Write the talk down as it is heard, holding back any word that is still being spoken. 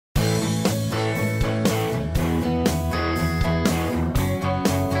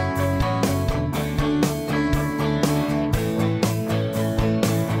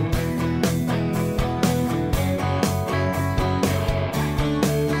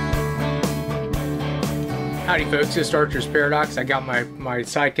Howdy folks, this is Archer's Paradox. I got my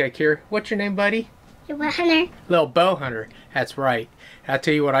sidekick here. What's your name, buddy? Bow hunter. Little bow hunter. That's right. I'll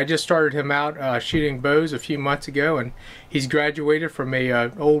tell you what, I just started him out shooting bows a few months ago, and he's graduated from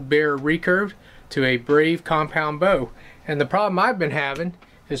a old bear recurve to a Brave compound bow. And the problem I've been having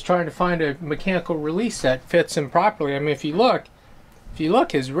is trying to find a mechanical release that fits him properly. I mean, if you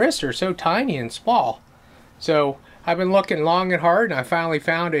look, his wrists are so tiny and small. So I've been looking long and hard, and I finally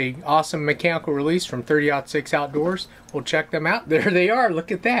found a awesome mechanical release from 30-06 Outdoors. We'll check them out. There they are.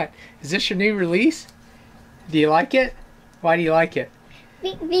 Look at that. Is this your new release? Do you like it? Why do you like it?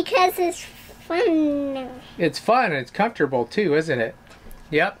 Because it's fun. It's fun and it's comfortable too, isn't it?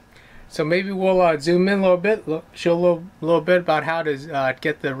 Yep. So maybe we'll zoom in a little bit, show a little bit about how to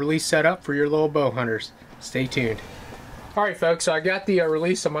get the release set up for your little bow hunters. Stay tuned. Alright folks, so I got the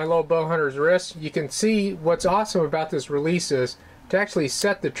release on my little bow hunter's wrist. You can see what's awesome about this release is to actually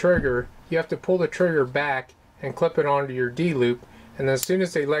set the trigger, you have to pull the trigger back and clip it onto your D-loop, and then as soon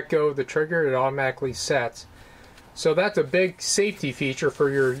as they let go of the trigger, it automatically sets. So that's a big safety feature for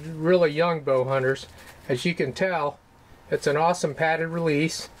your really young bow hunters. As you can tell, it's an awesome padded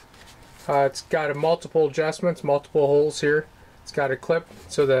release. It's got multiple adjustments, multiple holes here. It's got a clip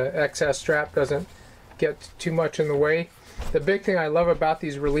so the excess strap doesn't get too much in the way. The big thing I love about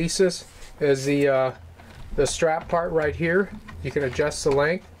these releases is the strap part right here. You can adjust the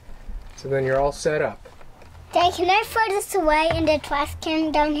length, so then you're all set up. Dad, can I throw this away in the trash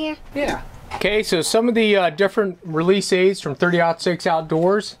can down here? Yeah. Okay, so some of the different release aids from 30-06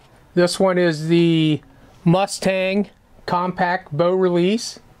 Outdoors. This one is the Mustang compact bow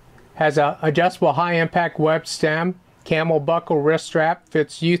release. Has a adjustable high impact webbed stem, camel buckle wrist strap,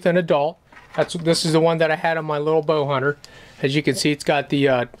 fits youth and adult. This is the one that I had on my little bow hunter. As you can see, it's got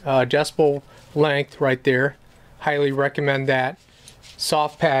the adjustable length right there. Highly recommend that.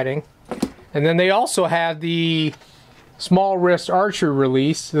 Soft padding. And then they also have the small wrist archery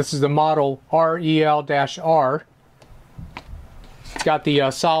release. This is the model REL-R. It's got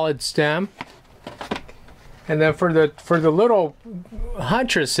the solid stem. And then for the little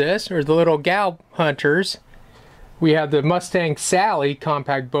huntresses, or the little gal hunters, we have the Mustang Sally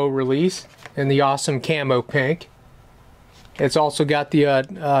compact bow release in the awesome camo pink. It's also got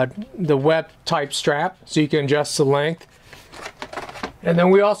the web type strap, so you can adjust the length. And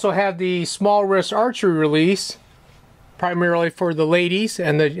then we also have the small wrist archery release, primarily for the ladies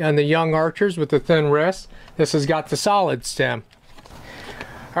and the young archers with the thin wrist. This has got the solid stem.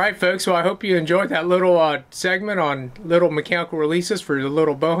 Alright folks, well I hope you enjoyed that little segment on little mechanical releases for the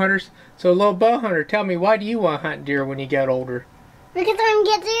little bow hunters. So little bow hunter, tell me, why do you want to hunt deer when you get older? Because I want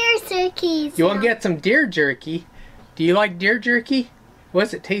to get deer jerky. You want to get some deer jerky? Do you like deer jerky? What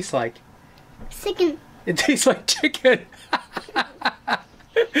does it taste like? Chicken. It tastes like chicken.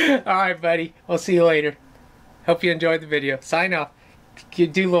 Alright buddy, I'll see you later. Hope you enjoyed the video. Sign off. Do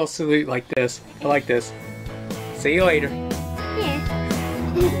a little salute like this. I like this. See you later.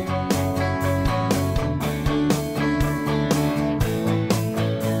 Yeah.